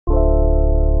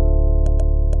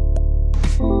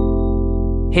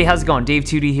Hey, how's it going? Dave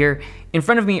 2D here. In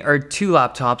front of me are two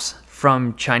laptops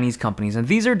from Chinese companies, and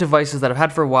these are devices that I've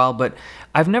had for a while, but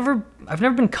I've never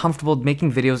been comfortable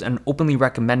making videos and openly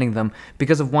recommending them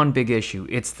because of one big issue.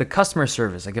 It's the customer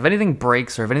service. Like if anything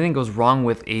breaks or if anything goes wrong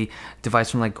with a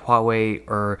device from like Huawei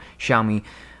or Xiaomi,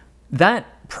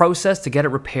 that process to get it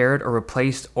repaired or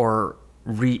replaced or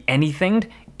anythinged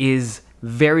is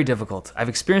very difficult. I've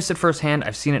experienced it firsthand.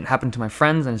 I've seen it happen to my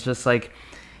friends, and it's just like,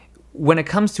 when it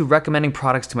comes to recommending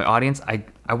products to my audience,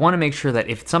 I want to make sure that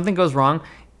if something goes wrong,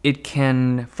 it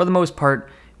can, for the most part,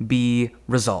 be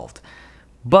resolved.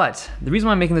 But the reason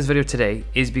why I'm making this video today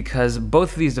is because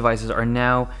both of these devices are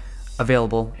now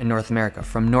available in North America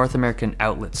from North American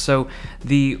outlets. So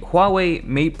the Huawei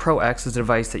Mate Pro X is a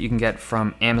device that you can get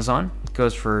from Amazon. It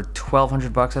goes for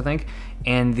 $1,200 I think.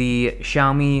 And the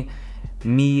Xiaomi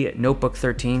Mi Notebook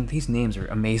 13, these names are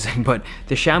amazing, but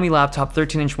the Xiaomi laptop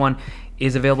 13-inch one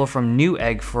is available from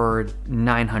Newegg for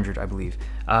 $900, I believe.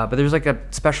 But there's like a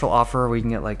special offer where you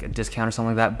can get like a discount or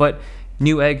something like that. But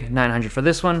Newegg, $900 for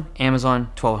this one,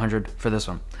 Amazon, $1,200 for this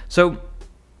one. So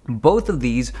both of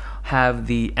these have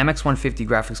the MX150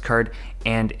 graphics card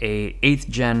and a 8th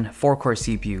gen 4-core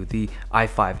CPU, the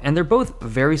i5. And they're both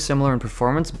very similar in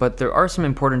performance, but there are some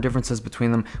important differences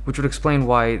between them, which would explain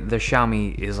why the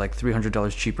Xiaomi is like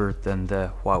 $300 cheaper than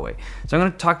the Huawei. So I'm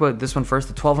going to talk about this one first,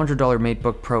 the $1,200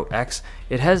 Matebook Pro X.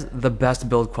 It has the best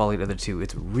build quality of the two.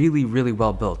 It's really, really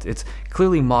well built. It's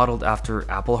clearly modeled after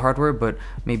Apple hardware, but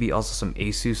maybe also some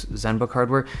Asus ZenBook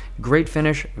hardware. Great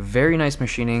finish, very nice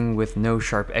machining with no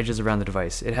sharp edges around the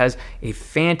device. It has a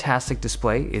fantastic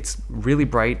display. It's really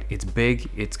bright, it's big,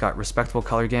 it's got respectable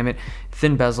color gamut,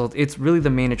 thin bezeled. It's really the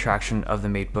main attraction of the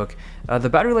Matebook. The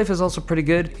battery life is also pretty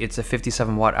good. It's a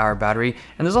 57 watt-hour battery,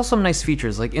 and there's also some nice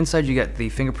features. Like inside you get the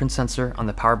fingerprint sensor on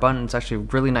the power button. It's actually a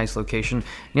really nice location. And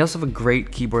you also have a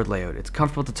great keyboard layout. It's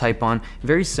comfortable to type on,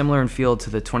 very similar in feel to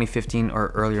the 2015 or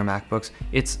earlier MacBooks.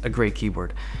 It's a great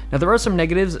keyboard. Now there are some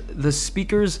negatives. The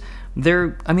speakers,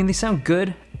 they sound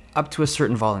good up to a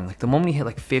certain volume. Like the moment you hit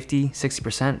like 50,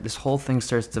 60%, this whole thing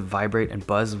starts to vibrate and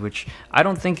buzz, which I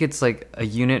don't think it's like a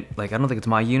unit, like I don't think it's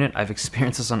my unit. I've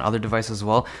experienced this on other devices as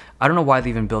well. I don't know why they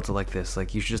even built it like this.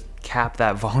 Like you should just cap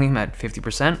that volume at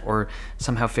 50% or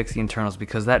somehow fix the internals,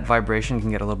 because that vibration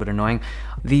can get a little bit annoying.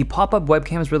 The pop-up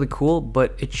webcam is really cool,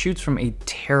 but it shoots from a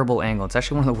terrible angle. It's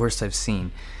actually one of the worst I've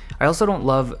seen. I also don't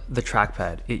love the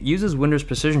trackpad. It uses Windows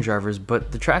precision drivers,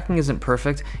 but the tracking isn't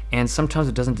perfect, and sometimes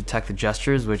it doesn't detect the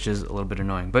gestures, which is a little bit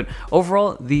annoying. But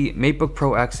overall, the Matebook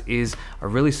Pro X is a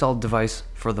really solid device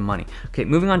for the money. Okay,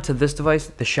 moving on to this device,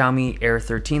 the Xiaomi Air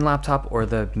 13 laptop, or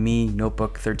the Mi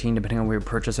Notebook 13, depending on where you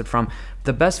purchase it from.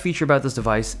 The best feature about this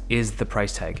device is the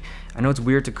price tag. I know it's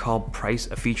weird to call price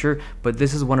a feature, but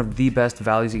this is one of the best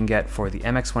values you can get for the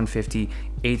MX150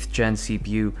 8th gen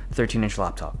CPU 13-inch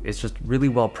laptop. It's just really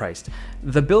well priced.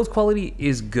 The build quality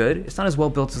is good. It's not as well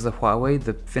built as the Huawei.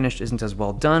 The finish isn't as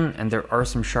well done, and there are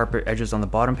some sharper edges on the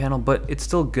bottom panel, but it's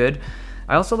still good.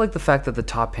 I also like the fact that the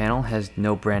top panel has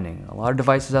no branding. A lot of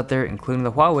devices out there, including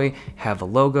the Huawei, have a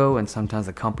logo and sometimes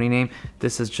a company name.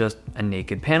 This is just a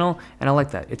naked panel, and I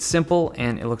like that. It's simple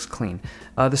and it looks clean.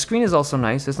 The screen is also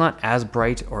nice. It's not as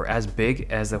bright or as big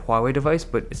as the Huawei device,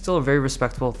 but it's still a very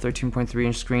respectable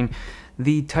 13.3-inch screen.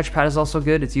 The touchpad is also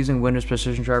good. It's using Windows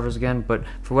precision drivers again, but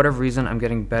for whatever reason, I'm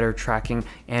getting better tracking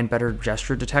and better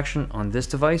gesture detection on this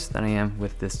device than I am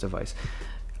with this device.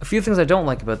 A few things I don't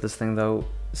like about this thing though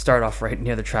start off right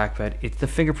near the trackpad. It's the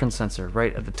fingerprint sensor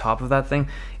right at the top of that thing.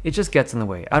 It just gets in the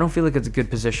way. I don't feel like it's a good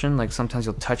position. Like sometimes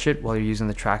you'll touch it while you're using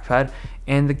the trackpad,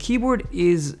 and the keyboard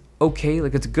is okay,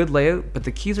 like it's a good layout, but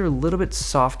the keys are a little bit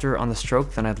softer on the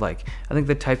stroke than I'd like. I think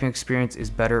the typing experience is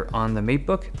better on the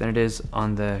Matebook than it is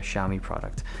on the Xiaomi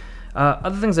product.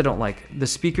 Other things I don't like, the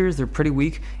speakers, they're pretty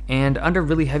weak, and under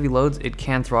really heavy loads it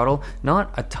can throttle.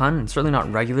 Not a ton, and certainly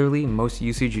not regularly. Most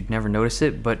usage you'd never notice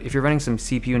it, but if you're running some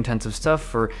CPU intensive stuff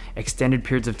for extended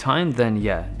periods of time, then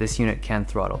yeah, this unit can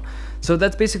throttle. So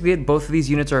that's basically it. Both of these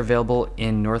units are available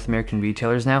in North American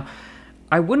retailers now.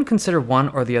 I wouldn't consider one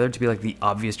or the other to be like the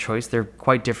obvious choice. They're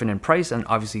quite different in price and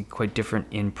obviously quite different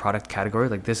in product category.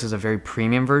 Like this is a very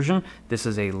premium version, this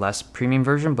is a less premium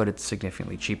version, but it's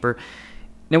significantly cheaper.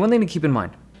 Now, one thing to keep in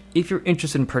mind, if you're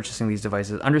interested in purchasing these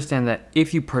devices, understand that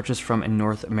if you purchase from a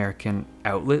North American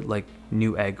outlet like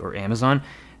Newegg or Amazon,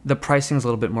 the pricing is a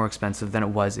little bit more expensive than it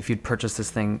was if you'd purchased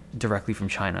this thing directly from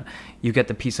China. You get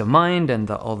the peace of mind and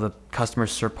all the customer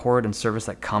support and service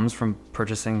that comes from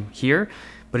purchasing here.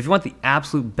 But if you want the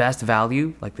absolute best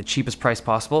value, like the cheapest price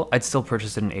possible, I'd still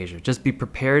purchase it in Asia. Just be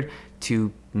prepared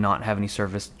to not have any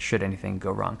service should anything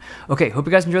go wrong. Okay, hope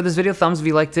you guys enjoyed this video. Thumbs if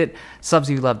you liked it, subs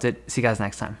if you loved it. See you guys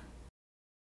next time.